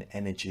dripping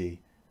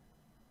energy,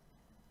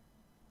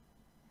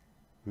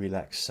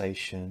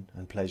 relaxation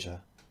and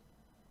pleasure,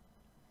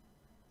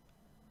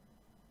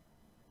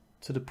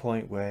 to the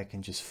point where it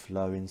can just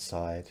flow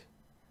inside,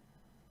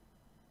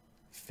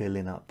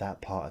 filling up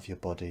that part of your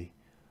body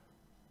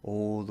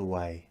all the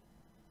way,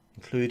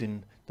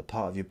 including the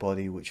part of your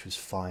body which was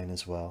fine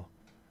as well.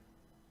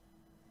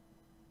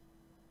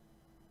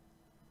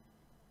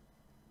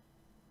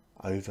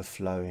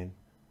 Overflowing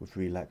with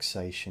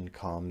relaxation,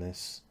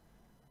 calmness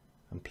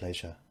and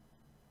pleasure.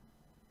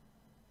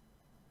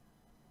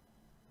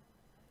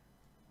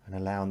 And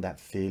allowing that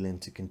feeling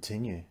to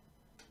continue.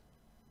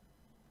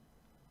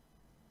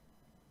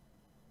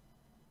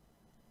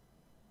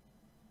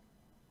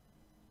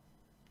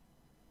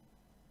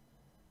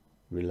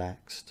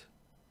 Relaxed.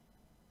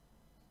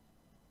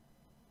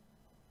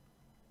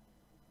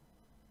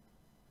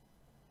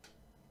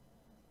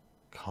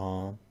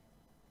 Calm.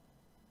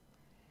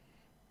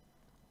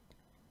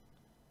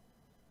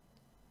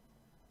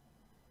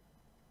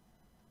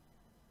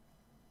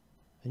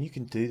 And you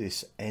can do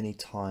this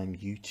anytime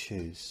you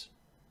choose.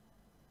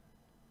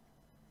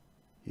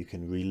 You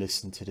can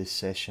re-listen to this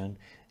session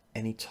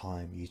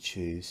anytime you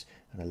choose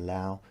and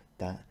allow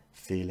that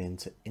feeling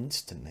to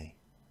instantly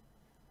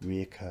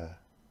reoccur.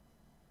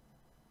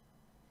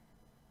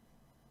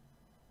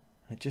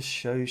 And it just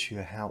shows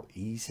you how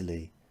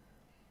easily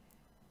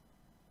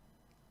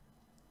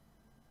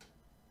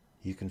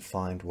you can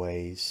find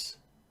ways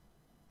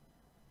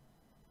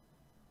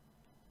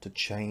to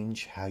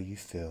change how you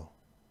feel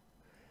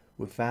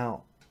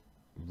without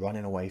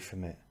running away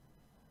from it,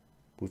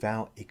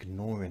 without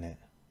ignoring it.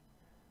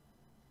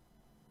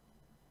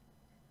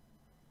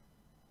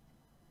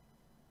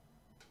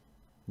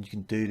 You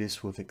can do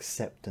this with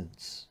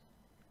acceptance,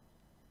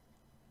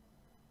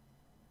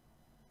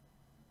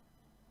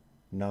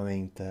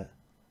 knowing that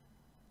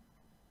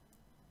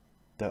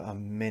there are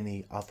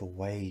many other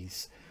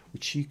ways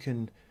which you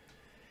can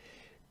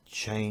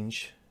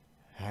change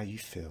how you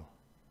feel,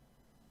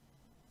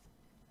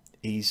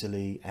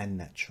 easily and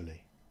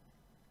naturally.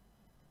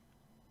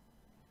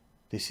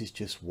 This is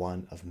just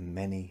one of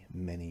many,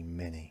 many,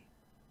 many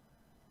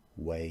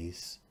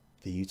ways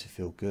for you to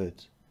feel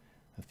good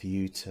and for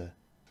you to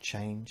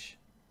change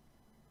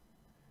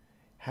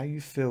how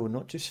you feel,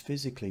 not just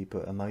physically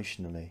but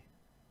emotionally,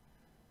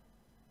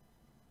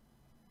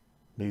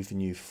 moving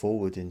you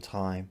forward in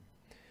time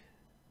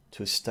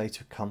to a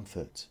state of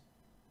comfort,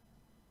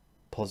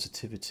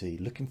 positivity,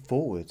 looking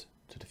forward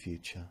to the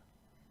future,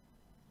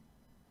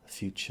 a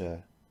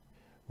future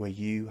where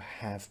you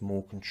have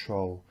more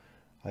control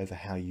over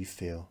how you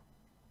feel.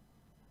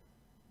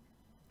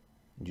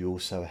 You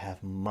also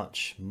have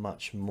much,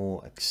 much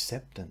more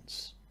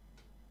acceptance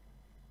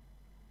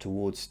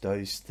towards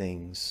those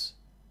things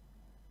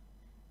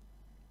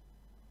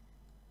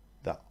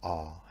that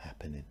are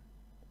happening.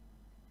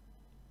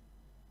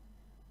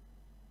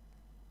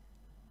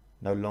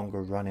 No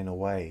longer running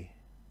away,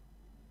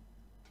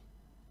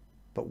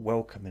 but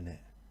welcoming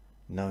it,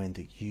 knowing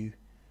that you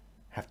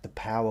have the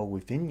power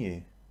within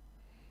you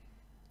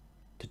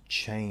to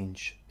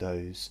change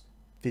those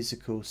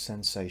physical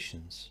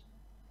sensations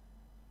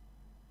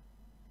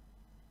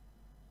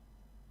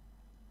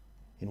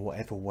in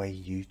whatever way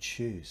you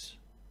choose.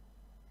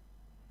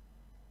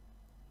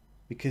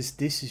 Because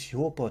this is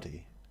your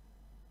body,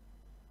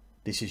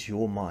 this is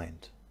your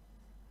mind.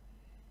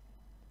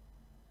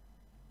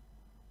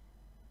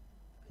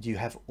 You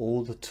have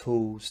all the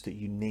tools that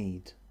you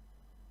need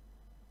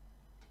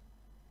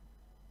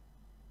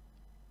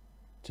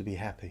to be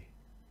happy.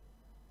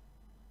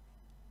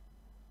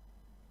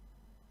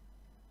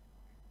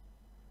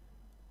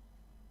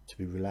 To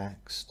be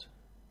relaxed,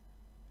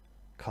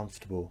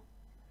 comfortable,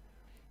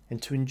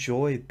 and to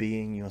enjoy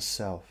being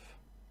yourself,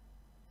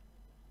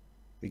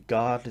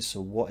 regardless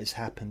of what has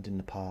happened in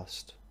the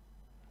past,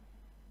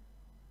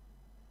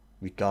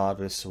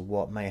 regardless of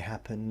what may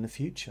happen in the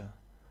future.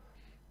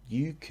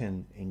 You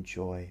can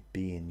enjoy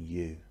being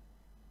you,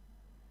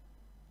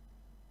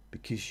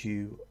 because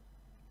you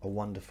are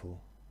wonderful,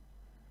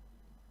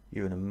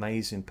 You're an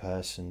amazing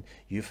person.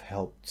 You've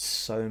helped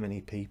so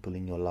many people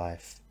in your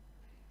life.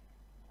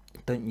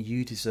 Don't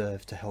you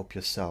deserve to help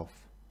yourself?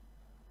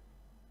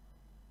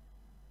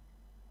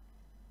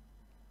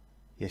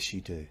 Yes,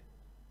 you do.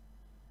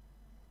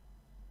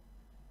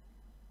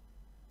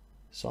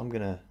 So I'm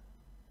going to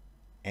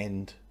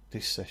end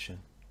this session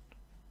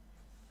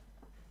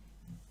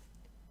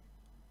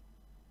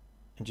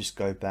and just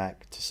go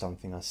back to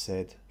something I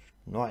said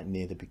right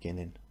near the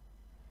beginning.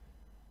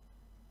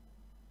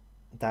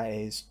 That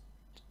is,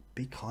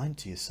 be kind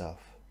to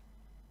yourself.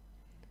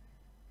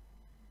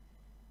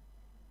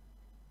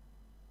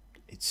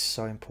 It's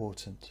so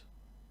important.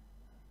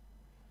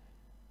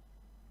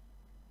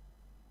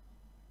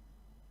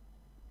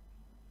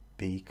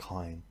 Be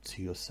kind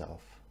to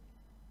yourself.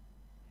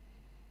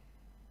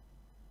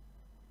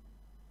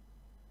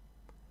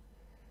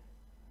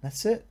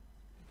 That's it.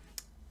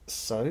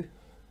 So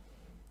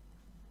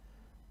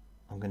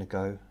I'm going to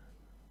go.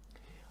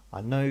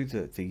 I know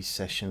that these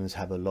sessions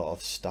have a lot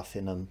of stuff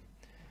in them,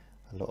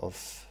 a lot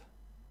of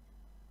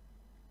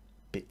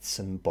bits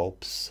and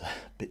bobs,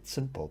 bits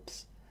and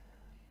bobs.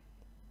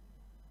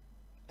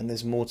 And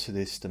there's more to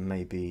this than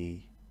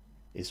maybe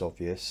is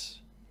obvious.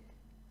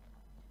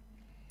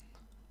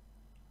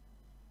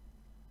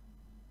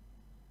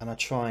 And I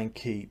try and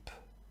keep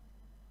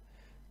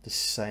the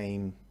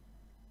same.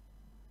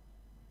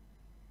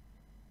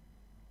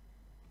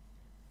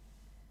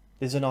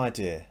 There's an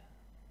idea.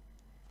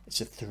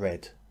 It's a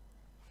thread.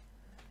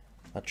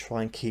 I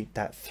try and keep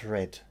that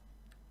thread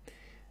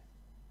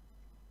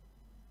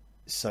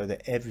so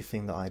that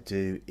everything that I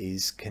do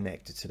is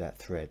connected to that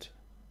thread.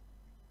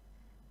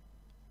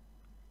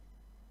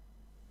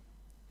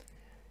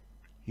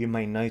 You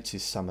may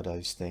notice some of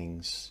those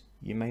things,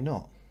 you may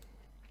not,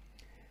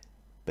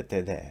 but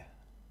they're there.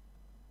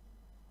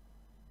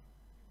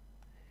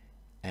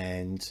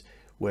 And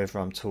whether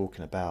I'm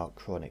talking about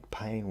chronic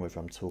pain, whether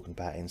I'm talking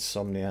about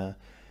insomnia,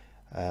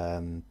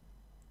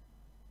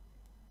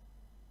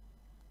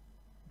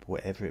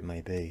 whatever it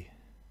may be,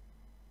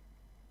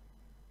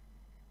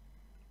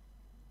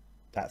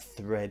 that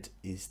thread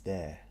is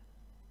there,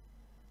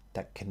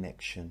 that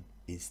connection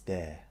is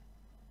there.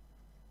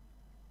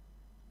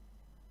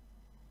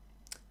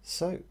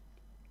 So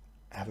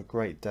have a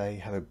great day,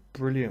 have a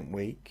brilliant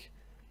week.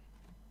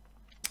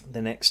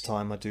 The next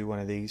time I do one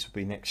of these will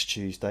be next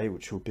Tuesday,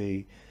 which will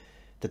be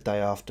the day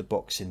after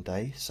Boxing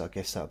Day, so I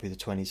guess that'll be the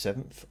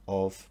 27th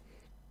of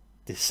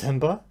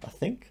December, I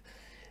think.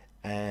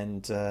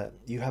 And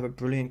you have a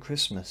brilliant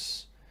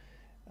Christmas,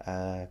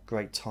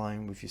 great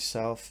time with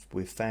yourself,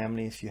 with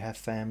family if you have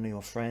family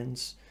or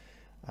friends.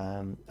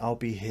 I'll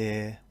be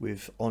here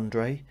with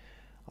Andre.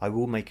 I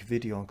will make a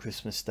video on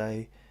Christmas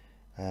Day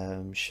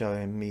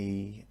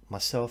showing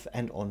myself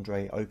and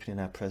Andre opening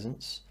our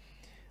presents.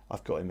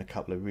 I've got him a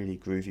couple of really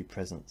groovy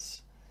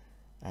presents,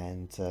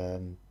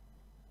 and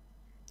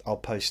I'll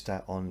post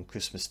that on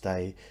Christmas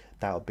Day.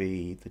 That'll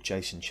be the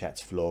Jason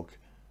Chats vlog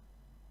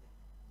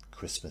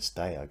Christmas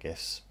Day, I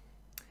guess.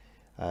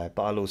 But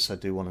I'll also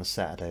do one on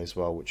Saturday as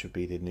well, which would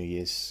be the New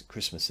Year's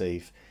Christmas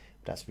Eve.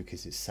 That's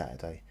because it's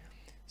Saturday.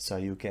 So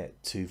you'll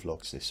get 2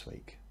 vlogs this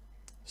week.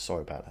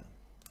 Sorry about that.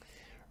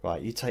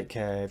 Right, you take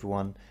care,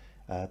 everyone.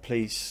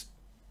 Please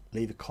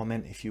leave a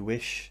comment if you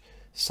wish.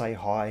 Say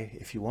hi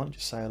if you want,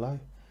 just say hello.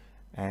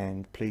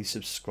 And please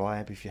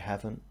subscribe if you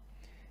haven't.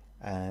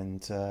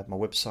 And my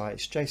website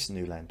is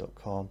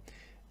jasonnewland.com.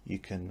 You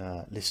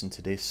can listen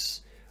to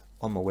this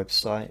on my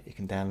website. You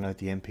can download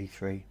the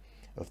MP3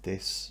 of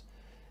this,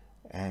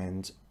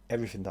 and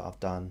everything that I've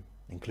done,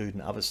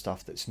 including other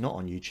stuff that's not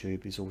on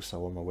YouTube, is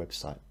also on my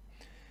website.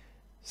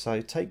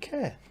 So take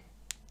care.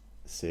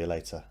 See you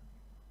later.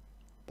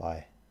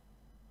 Bye.